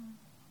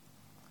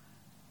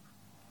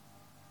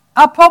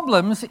 Our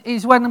problems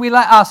is when we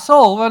let our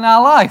soul run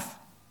our life.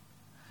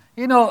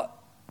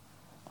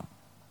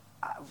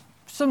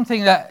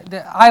 something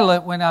that I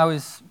learnt when I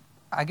was,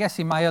 I guess,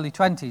 in my early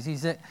 20s,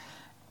 is that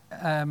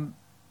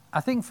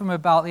I think from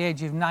about the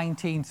age of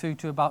 19 through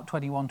to about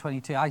 21,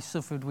 22, I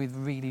suffered with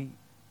really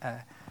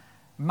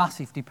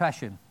massive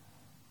depression.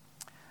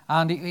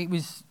 And it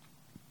was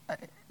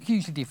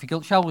hugely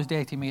difficult. Shell was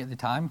dating me at the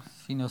time.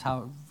 She knows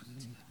how...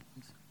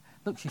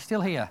 Look, she's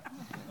still here.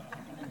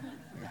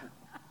 Yeah.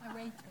 I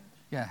waited.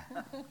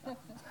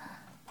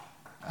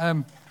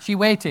 Yeah. She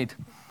waited.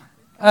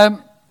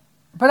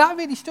 But I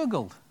really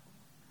struggled.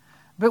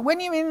 But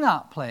when you're in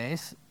that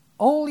place,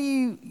 all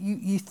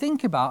you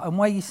think about and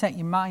where you set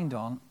your mind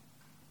on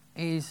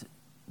is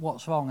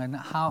what's wrong and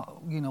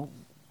how,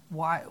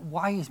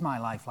 why is my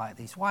life like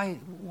this? Why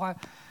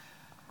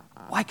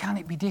can't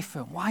it be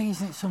different? Why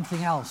isn't it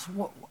something else?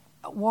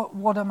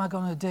 What am I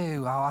going to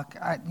do?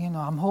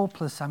 I'm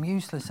hopeless, I'm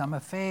useless, I'm a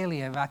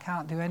failure, I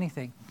can't do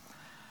anything.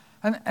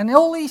 And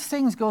all these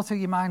things go through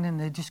your mind and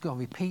they just go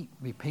repeat,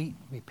 repeat,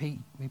 repeat,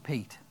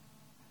 repeat.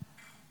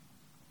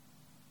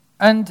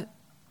 And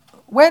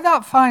where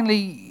that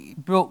finally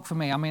broke for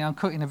me, I mean, I'm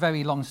cutting a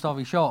very long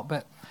story short,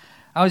 but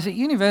I was at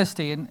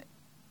university and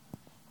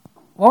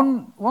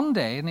one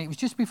day, and it was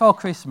just before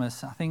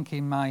Christmas, I think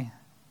in my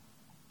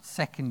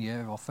second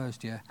year or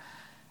first year,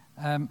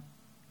 would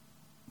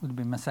have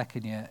been my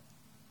second year,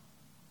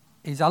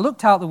 is I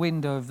looked out the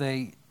window of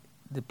the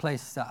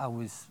place that I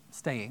was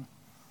staying,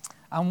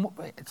 and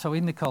so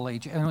in the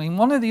college, and in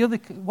one of the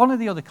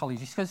other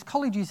colleges, because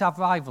colleges have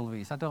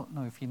rivalries. I don't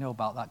know if you know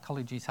about that.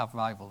 Colleges have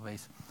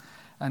rivalries,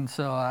 and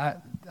so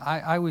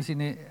I was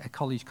in a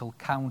college called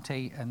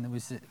County, and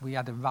we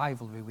had a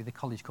rivalry with a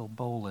college called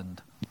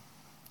Bowland.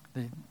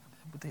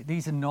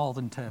 These are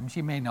northern terms,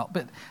 you may not,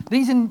 but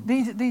these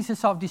are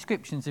sort of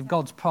descriptions of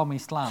God's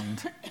promised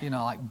land,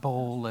 like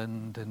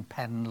Bowland and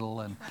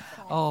Pendle and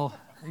all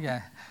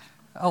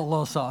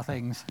those sort of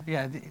things.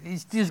 Yeah,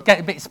 it does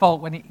get a bit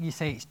spoilt when you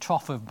say it's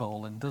Trough of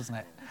Bowland, doesn't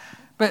it?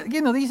 But,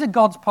 these are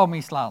God's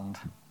promised land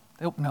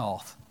up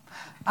north.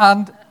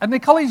 And the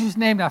college was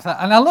named after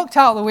that. And I looked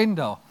out the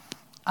window,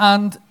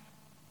 and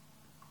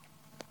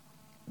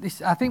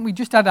I think we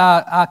just had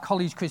our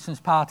college Christmas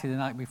party the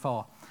night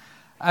before.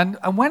 And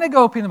when I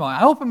go up in the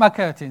morning, I open my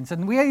curtains,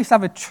 and we used to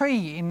have a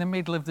tree in the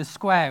middle of the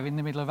square, in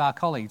the middle of our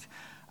college.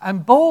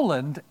 And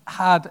Bowland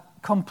had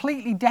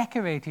completely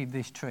decorated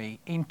this tree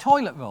in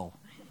toilet roll.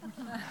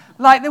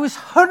 Like, there was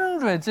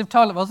hundreds of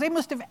toilet rolls. They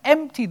must have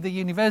emptied the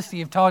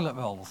university of toilet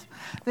rolls.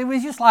 It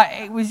was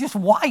just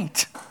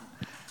white.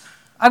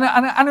 And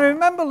I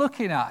remember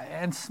looking at it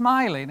and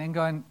smiling and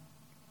going,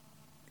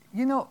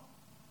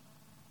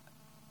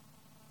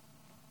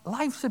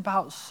 life's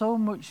about so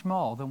much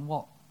more than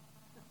what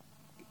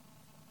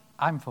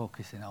I'm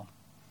focusing on.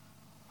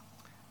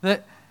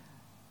 That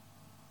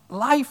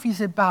life is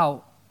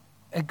about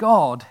a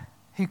God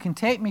who can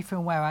take me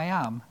from where I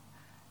am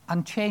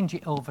and change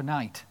it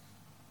overnight.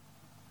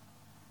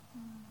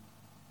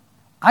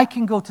 I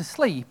can go to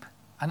sleep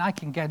and I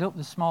can get up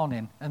this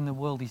morning and the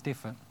world is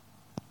different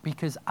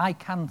because I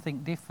can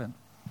think different.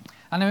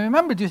 And I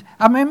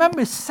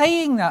remember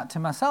saying that to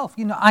myself.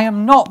 I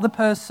am not the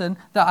person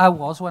that I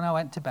was when I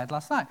went to bed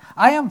last night.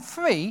 I am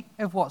free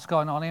of what's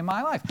going on in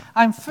my life.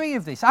 I'm free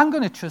of this. I'm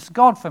going to trust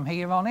God from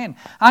here on in.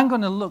 I'm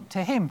going to look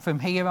to him from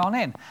here on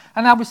in.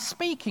 And I was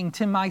speaking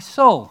to my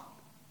soul.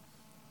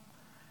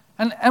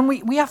 And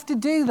we have to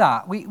do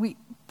that.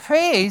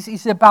 Praise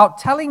is about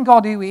telling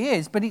God who he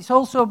is, but it's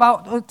also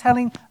about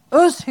telling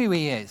us who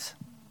he is.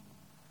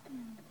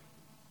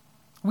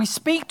 We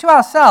speak to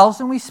ourselves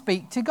and we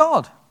speak to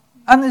God.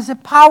 And there's a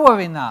power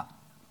in that.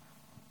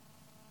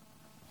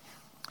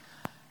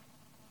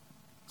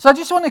 So I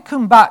just want to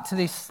come back to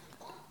this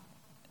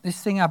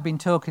thing I've been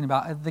talking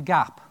about, the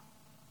gap.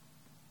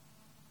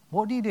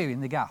 What do you do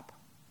in the gap?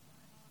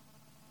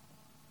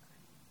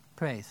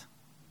 Praise.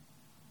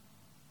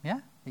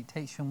 Yeah? It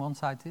takes you from one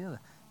side to the other.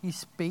 You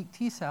speak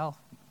to yourself,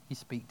 you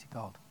speak to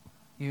God.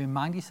 You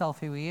remind yourself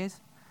who he is,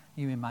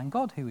 you remind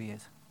God who he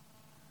is.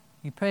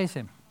 You praise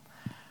him.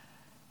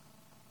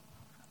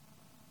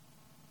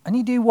 And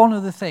you do one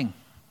other thing.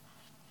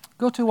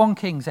 Go to 1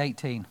 Kings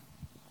 18.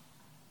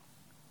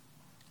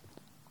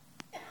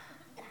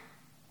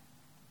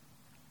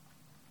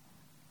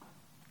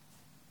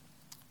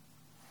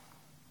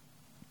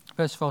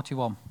 Verse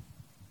 41.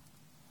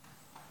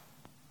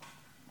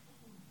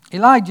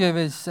 Elijah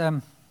has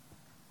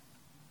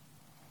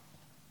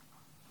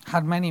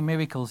had many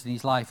miracles in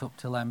his life up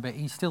till then, but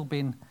he's still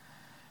been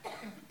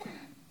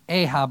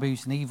Ahab,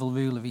 who's an evil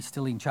ruler. He's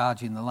still in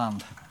charge in the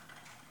land.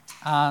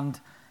 And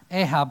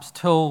Ahab's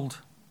told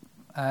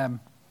him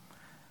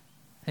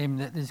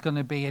that there's going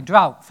to be a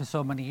drought for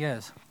so many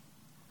years.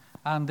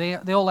 And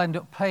they all end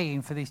up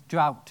praying for this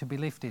drought to be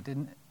lifted,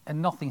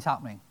 and nothing's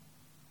happening.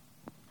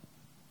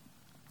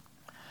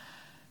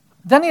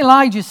 Then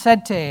Elijah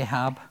said to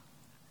Ahab,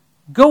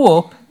 "Go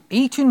up,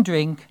 eat and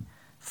drink,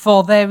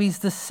 for there is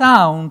the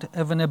sound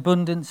of an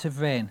abundance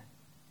of rain."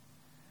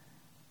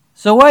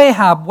 So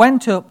Ahab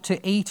went up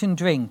to eat and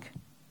drink,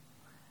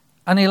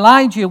 and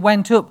Elijah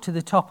went up to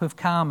the top of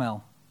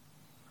Carmel.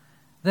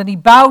 Then he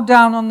bowed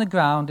down on the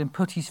ground and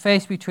put his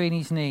face between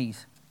his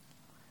knees.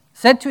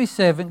 Said to his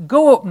servant,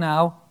 "Go up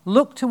now,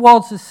 look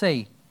towards the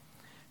sea."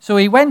 So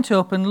he went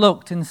up and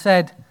looked and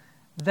said,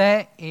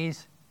 "There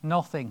is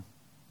nothing."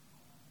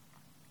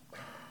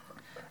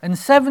 And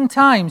 7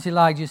 times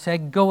Elijah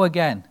said, "Go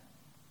again."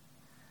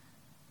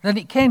 Then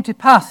it came to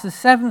pass the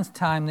 7th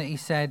time that he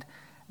said,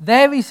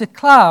 "There is a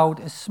cloud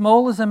as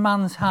small as a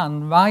man's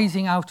hand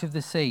rising out of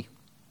the sea."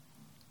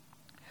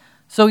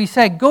 So he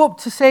said, "Go up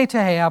to say to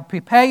Ahab,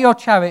 prepare your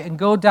chariot and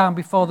go down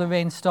before the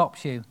rain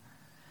stops you."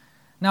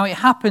 Now it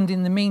happened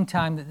in the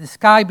meantime that the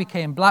sky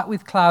became black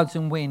with clouds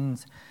and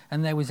winds,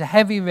 and there was a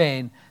heavy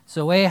rain.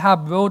 So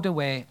Ahab rode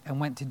away and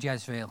went to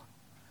Jezreel.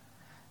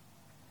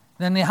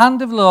 Then the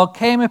hand of the Lord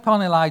came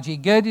upon Elijah, he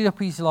girded up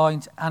his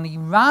loins, and he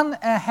ran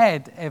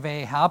ahead of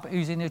Ahab,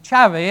 who's in a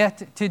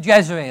chariot, to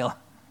Jezreel.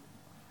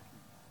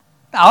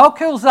 Now, how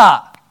cool's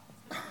that?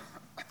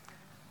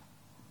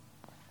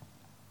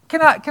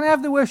 Can I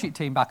have the worship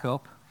team back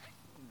up,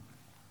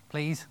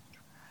 please?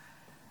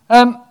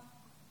 I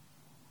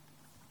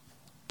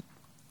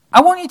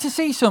want you to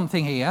see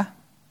something here.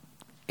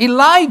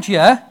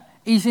 Elijah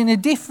is in a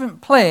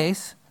different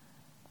place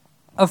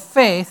of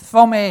faith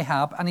from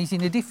Ahab, and he's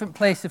in a different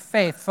place of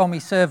faith from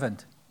his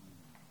servant.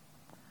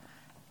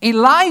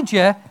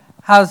 Elijah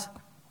has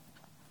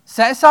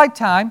set aside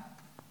time,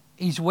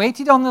 he's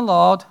waited on the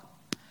Lord,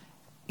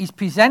 he's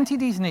presented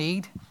his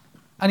need,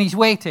 and he's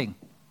waiting.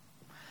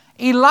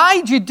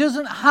 Elijah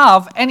doesn't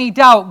have any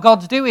doubt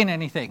God's doing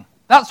anything.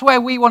 That's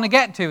where we want to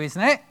get to,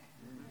 isn't it?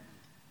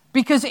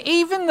 Because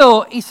even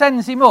though he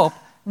sends him up,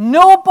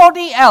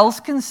 nobody else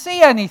can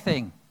see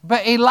anything.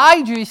 But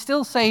Elijah is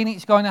still saying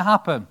it's going to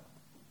happen.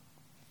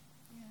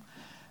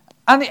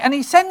 And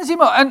he sends him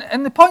up.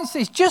 And the point is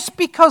this, just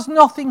because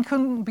nothing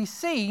can be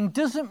seen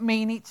doesn't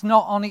mean it's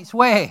not on its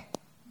way.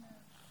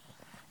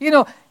 You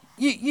know,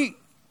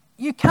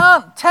 you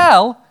can't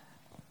tell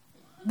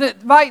that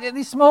right at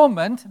this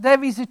moment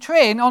there is a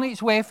train on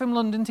its way from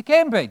London to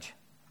Cambridge.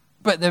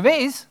 But there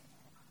is.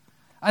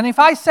 And if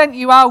I sent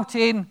you out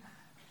in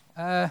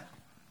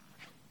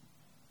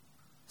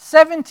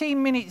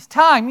 17 minutes'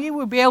 time, you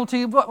would be able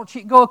to watch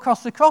it go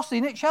across the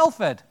crossing at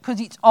Shelford because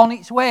it's on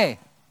its way.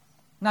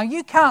 Now,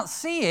 you can't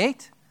see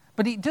it,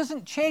 but it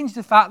doesn't change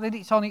the fact that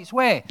it's on its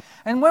way.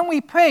 And when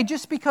we pray,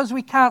 just because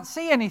we can't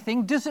see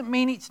anything doesn't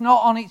mean it's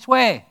not on its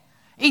way.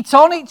 It's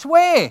on its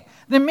way.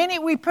 The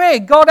minute we pray,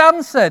 God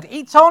answered.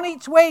 It's on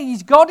its way.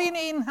 He's got it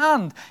in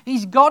hand.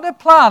 He's got a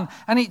plan,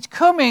 and it's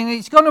coming.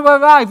 It's going to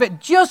arrive at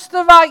just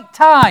the right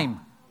time.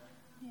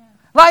 Yeah.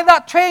 Like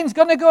that train's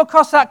going to go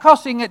across that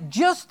crossing at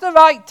just the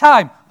right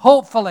time,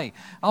 hopefully.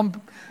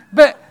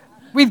 But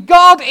with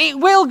God, it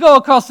will go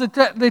across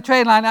the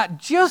train line at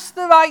just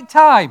the right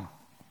time.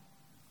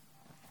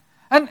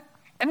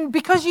 And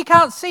because you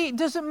can't see it,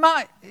 doesn't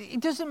matter.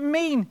 It doesn't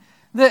mean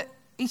that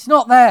it's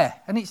not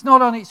there and it's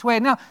not on its way.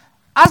 Now,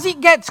 as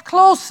it gets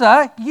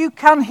closer, you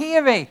can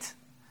hear it.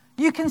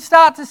 You can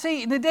start to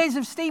see it. In the days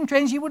of steam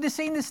trains, you would have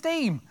seen the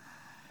steam.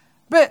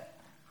 But,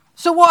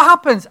 so what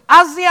happens?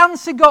 As the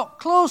answer got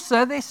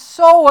closer, they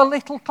saw a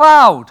little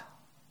cloud.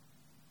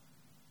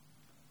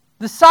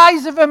 The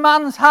size of a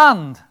man's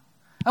hand.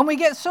 And we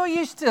get so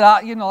used to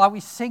that, you know, like we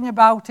sing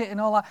about it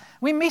and all that.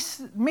 We miss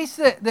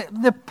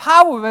the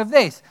power of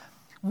this.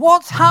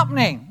 What's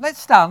happening? Let's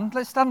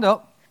stand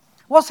up.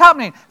 What's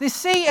happening? They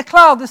see a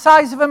cloud the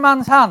size of a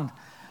man's hand.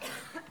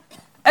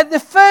 At the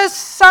first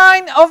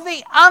sign of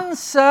the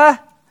answer,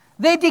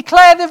 they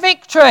declare the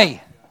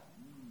victory.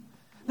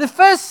 The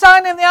first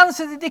sign of the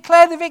answer, they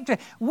declare the victory.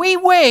 We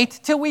wait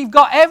till we've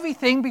got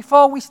everything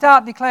before we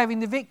start declaring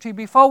the victory,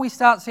 before we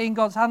start seeing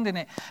God's hand in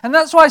it. And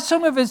that's why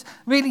some of us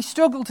really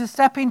struggle to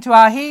step into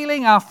our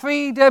healing, our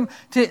freedom,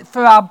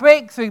 for our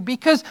breakthrough,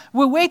 because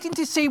we're waiting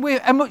to see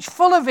a much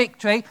fuller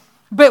victory.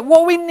 But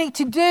what we need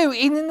to do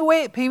in the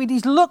wait period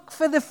is look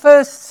for the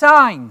first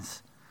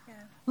signs. Yeah.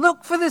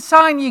 Look for the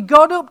sign you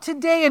got up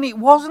today and it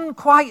wasn't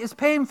quite as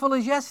painful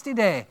as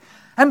yesterday.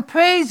 And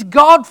praise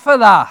God for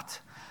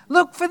that.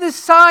 Look for the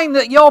sign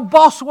that your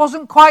boss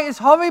wasn't quite as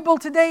horrible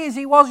today as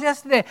he was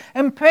yesterday.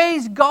 And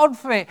praise God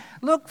for it.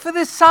 Look for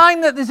the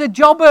sign that there's a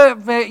job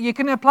you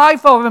can apply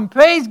for. And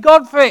praise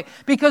God for it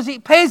because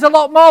it pays a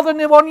lot more than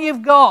the one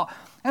you've got.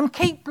 And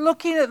keep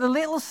looking at the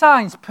little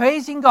signs,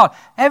 praising God.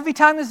 Every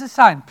time there's a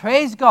sign,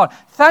 praise God.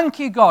 Thank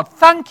you, God.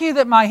 Thank you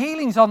that my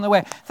healing's on the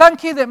way.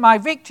 Thank you that my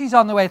victory's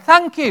on the way.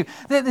 Thank you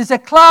that there's a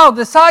cloud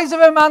the size of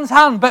a man's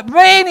hand, but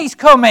rain is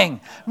coming.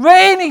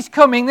 Rain is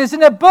coming. There's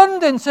an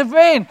abundance of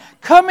rain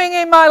coming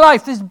in my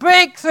life. There's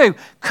breakthrough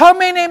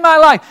coming in my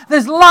life.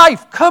 There's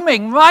life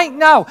coming right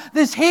now.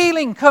 There's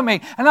healing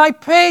coming. And I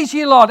praise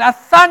you, Lord. I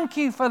thank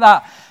you for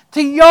that.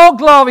 To your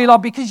glory,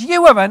 Lord, because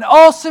you are an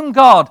awesome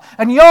God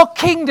and your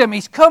kingdom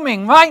is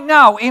coming right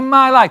now in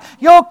my life.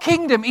 Your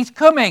kingdom is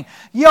coming.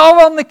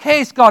 You're on the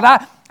case, God.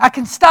 I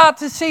can start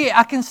to see it.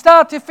 I can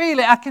start to feel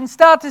it. I can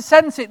start to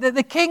sense it, that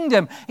the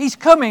kingdom is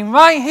coming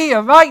right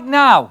here, right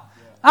now.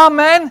 Yeah.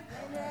 Amen.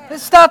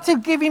 Let's start to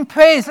give him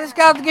praise. Let's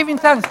start to give him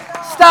thanks.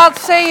 Start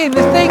saying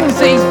the things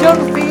that he's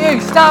done for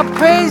you. Start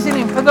praising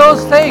him for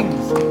those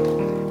things.